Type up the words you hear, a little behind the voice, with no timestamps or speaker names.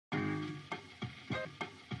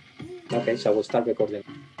Okay, so we'll start recording.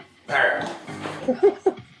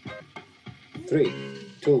 3,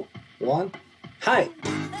 2, 1. Hi.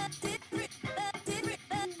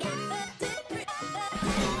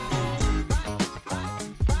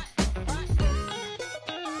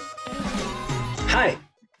 Hi,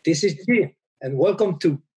 this is G, and welcome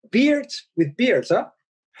to Beards with Beards, huh?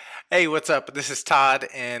 Hey, what's up? This is Todd,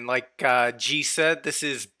 and like G said, this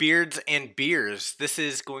is Beards and Beers. This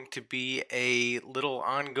is going to be a little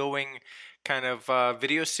ongoing kind of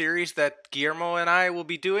video series that Guillermo and I will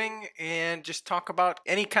be doing, and just talk about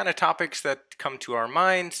any kind of topics that come to our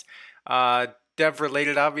minds. Dev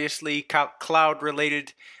related, obviously, cloud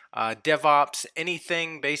related, DevOps,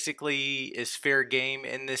 anything basically is fair game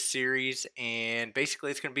in this series. And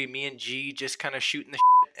basically, it's going to be me and G just kind of shooting the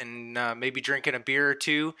shit and maybe drinking a beer or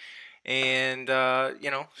two and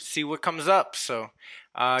see what comes up. So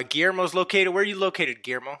Guillermo's located. Where are you located,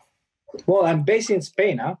 Guillermo? Well, I'm based in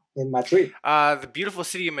Spain, huh? In Madrid. The beautiful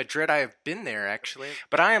city of Madrid. I have been there, actually,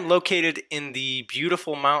 but I am located in the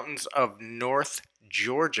beautiful mountains of North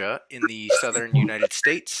Georgia in the southern United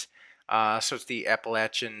States. So it's the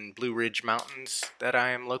Appalachian Blue Ridge Mountains that I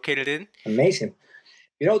am located in. Amazing.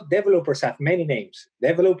 You know, developers have many names.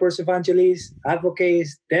 Developers, evangelists,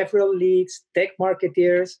 advocates, DevRel leads, tech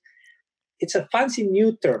marketeers. It's a fancy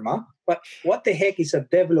new term, huh? But what the heck is a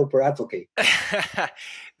developer advocate?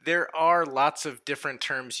 There are lots of different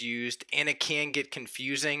terms used, and it can get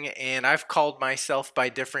confusing. And I've called myself by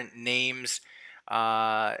different names,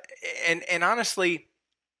 and honestly,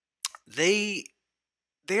 they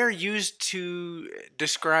are used to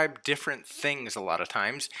describe different things a lot of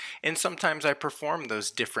times, and sometimes I perform those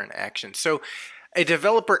different actions. So, a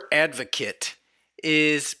developer advocate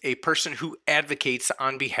is a person who advocates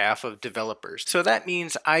on behalf of developers. So that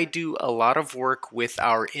means I do a lot of work with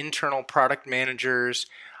our internal product managers,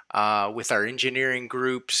 with our engineering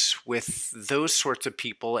groups, with those sorts of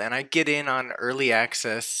people, and I get in on early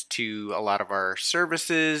access to a lot of our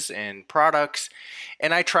services and products,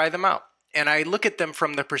 and I try them out. And I look at them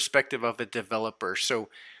from the perspective of a developer. So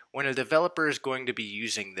when a developer is going to be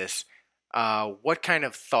using this, what kind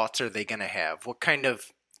of thoughts are they going to have? What kind of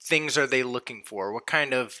things are they looking for? What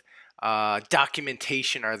kind of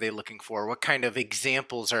documentation are they looking for? What kind of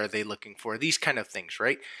examples are they looking for? These kind of things,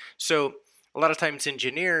 right? So a lot of times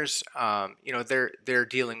engineers, they're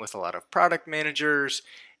dealing with a lot of product managers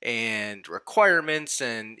and requirements,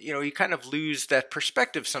 and you kind of lose that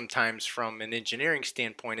perspective sometimes from an engineering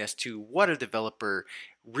standpoint as to what a developer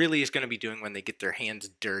really is going to be doing when they get their hands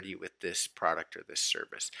dirty with this product or this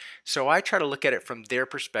service. So I try to look at it from their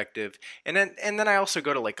perspective, and then I also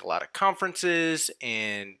go to like a lot of conferences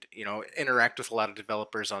and interact with a lot of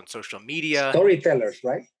developers on social media. Storytellers,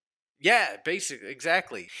 right? Yeah, basically,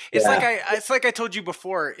 exactly. It's like I told you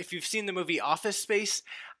before. If you've seen the movie Office Space,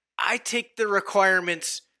 I take the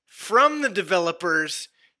requirements from the developers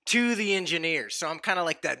to the engineers. So I'm kind of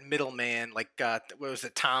like that middleman, like what was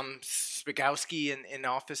it, Tom Spigowski in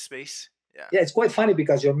Office Space? Yeah, it's quite funny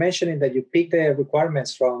because you're mentioning that you pick the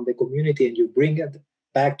requirements from the community and you bring it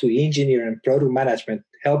back to engineer and product management,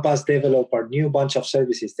 help us develop our new bunch of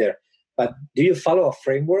services there. But do you follow a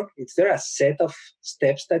framework? Is there a set of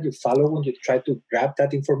steps that you follow when you try to grab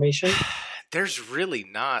that information? There's really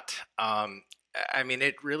not. I mean,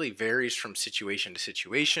 it really varies from situation to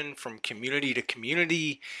situation, from community to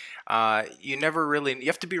community. You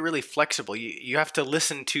have to be really flexible. You have to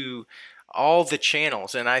listen to all the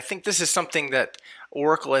channels. And I think this is something that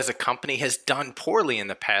Oracle as a company has done poorly in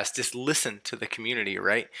the past, is listen to the community,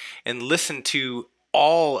 right? And listen to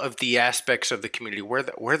all of the aspects of the community,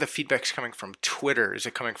 where the feedback's coming from. Twitter, is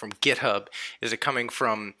it coming from GitHub? Is it coming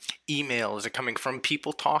from email? Is it coming from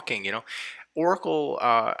people talking? Oracle,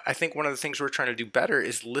 I think one of the things we're trying to do better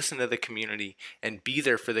is listen to the community and be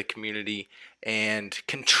there for the community and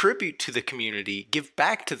contribute to the community, give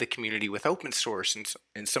back to the community with open source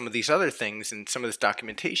and some of these other things and some of this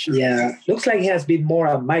documentation. Yeah, looks like it has been more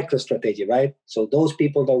a micro strategy, right? So those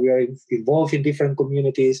people that we are involved in different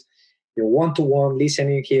communities, you're one-to-one,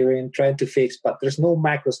 listening, hearing, trying to fix, but there's no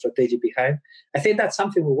macro strategy behind. I think that's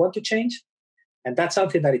something we want to change, and that's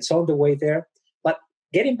something that it's on the way there. But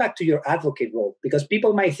getting back to your advocate role, because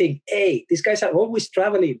people might think, hey, these guys are always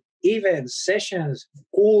traveling, events, sessions,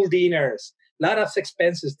 cool dinners, a lot of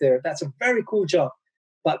expenses there. That's a very cool job.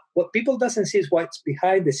 But what people doesn't see is what's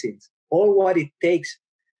behind the scenes, all what it takes.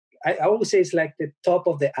 I always say it's like the top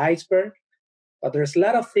of the iceberg, but there's a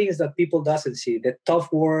lot of things that people doesn't see. The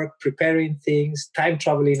tough work, preparing things, time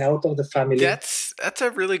traveling out of the family. That's a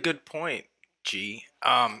really good point, G.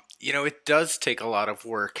 It does take a lot of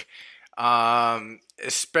work.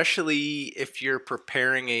 especially if you're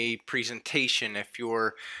preparing a presentation, if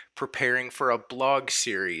you're preparing for a blog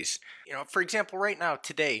series. For example, right now,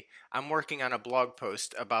 today, I'm working on a blog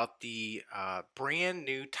post about the brand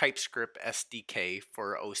new TypeScript SDK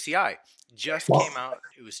for OCI. Just came out,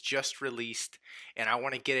 it was just released, and I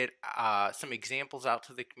want to get it some examples out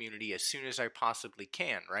to the community as soon as I possibly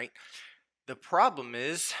can, right? The problem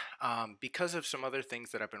is, because of some other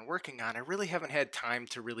things that I've been working on, I really haven't had time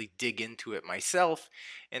to really dig into it myself,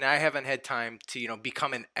 and I haven't had time to,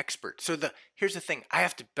 become an expert. So here's the thing: I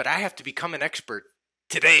have to become an expert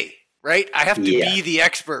today, right? I have to be the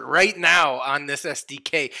expert right now on this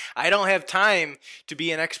SDK. I don't have time to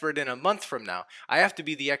be an expert in a month from now. I have to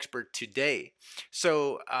be the expert today.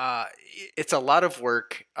 So it's a lot of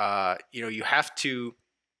work. You have to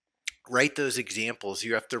write those examples.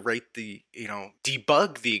 You have to write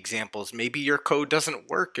debug the examples. Maybe your code doesn't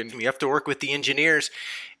work, and you have to work with the engineers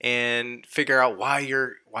and figure out why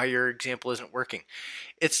your example isn't working.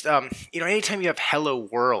 It's anytime you have hello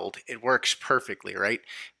world, it works perfectly, right?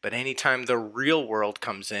 But anytime the real world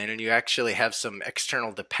comes in and you actually have some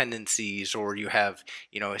external dependencies, or you have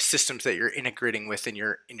systems that you're integrating with, and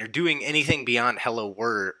you're doing anything beyond hello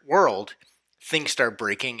world, things start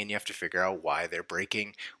breaking, and you have to figure out why they're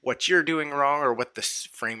breaking, what you're doing wrong, or what the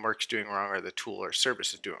framework's doing wrong, or the tool or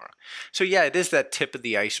service is doing wrong. So yeah, it is that tip of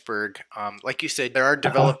the iceberg. Like you said, there are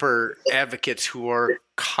developer advocates who are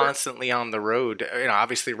constantly on the road.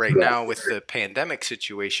 Obviously right now with the pandemic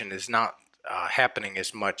situation is not happening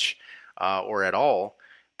as much or at all.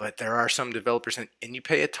 But there are some developers, and you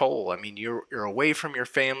pay a toll. I mean, you're away from your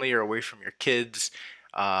family, you're away from your kids,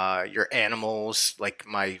 your animals, like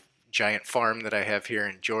my giant farm that I have here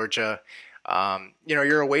in Georgia.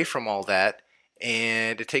 You're away from all that,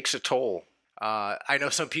 and it takes a toll. I know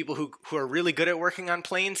some people who are really good at working on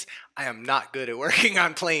planes. I am not good at working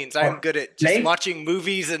on planes. I am good at just watching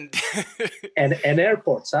movies and and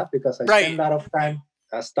airports, because I spend a lot of time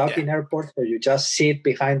stuck in airports where you just sit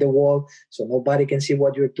behind the wall so nobody can see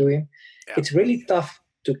what you're doing. Yeah. It's really tough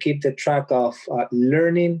to keep the track of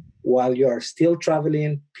learning while you are still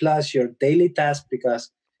traveling, plus your daily task,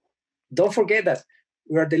 because don't forget that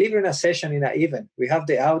we are delivering a session in an event. We have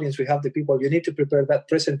the audience, we have the people. You need to prepare that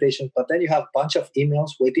presentation, but then you have a bunch of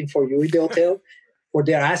emails waiting for you in the hotel where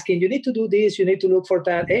they're asking, you need to do this, you need to look for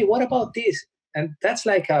that. Hey, what about this? And that's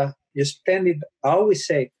like you spend it. I always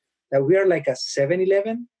say that we are like a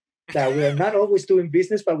 7-Eleven, that we are not always doing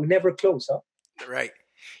business, but we never close. Huh? Right.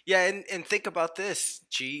 Yeah, and think about this,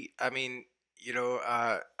 G. I mean,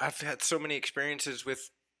 I've had so many experiences with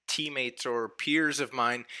teammates or peers of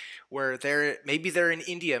mine where maybe they're in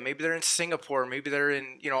India, maybe they're in Singapore, maybe they're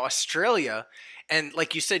in Australia, and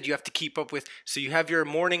like you said, you have to keep up with. So you have your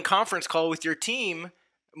morning conference call with your team.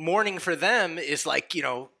 Morning for them is like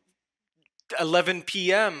 11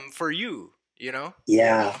 p.m. for you.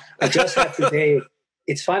 Yeah, I just had today.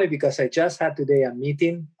 It's funny because I just had today a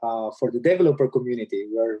meeting for the developer community.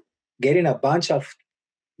 We're getting a bunch of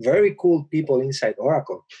very cool people inside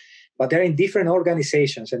Oracle, but they're in different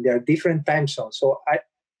organizations and they're different time zones. So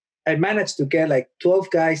I managed to get like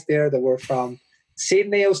 12 guys there that were from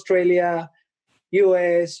Sydney, Australia,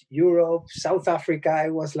 US, Europe, South Africa. I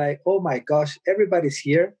was like, oh my gosh, everybody's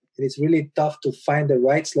here. And it's really tough to find the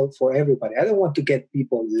right slot for everybody. I don't want to get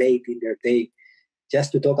people late in their day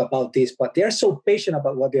just to talk about this, but they're so patient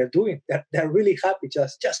about what they're doing. They're really happy.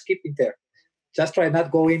 Just keep it there. Just try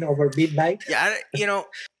not going over midnight. Yeah,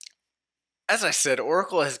 as I said,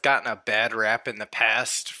 Oracle has gotten a bad rap in the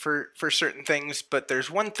past for certain things, but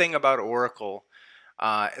there's one thing about Oracle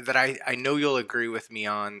that I know you'll agree with me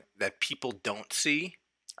on that people don't see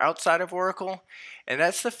outside of Oracle, and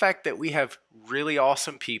that's the fact that we have really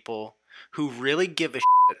awesome people who really give a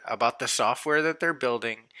shit about the software that they're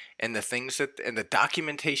building and the things and the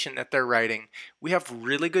documentation that they're writing. We have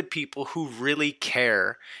really good people who really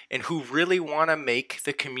care and who really want to make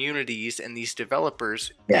the communities and these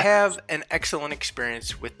developers have an excellent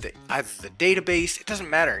experience with either the database. It doesn't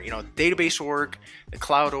matter, database org, the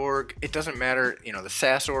cloud org. It doesn't matter, the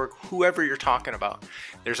SaaS org, whoever you're talking about.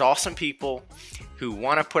 There's awesome people who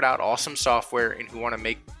want to put out awesome software and who want to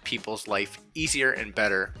make people's life easier and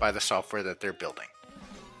better by the software that they're building.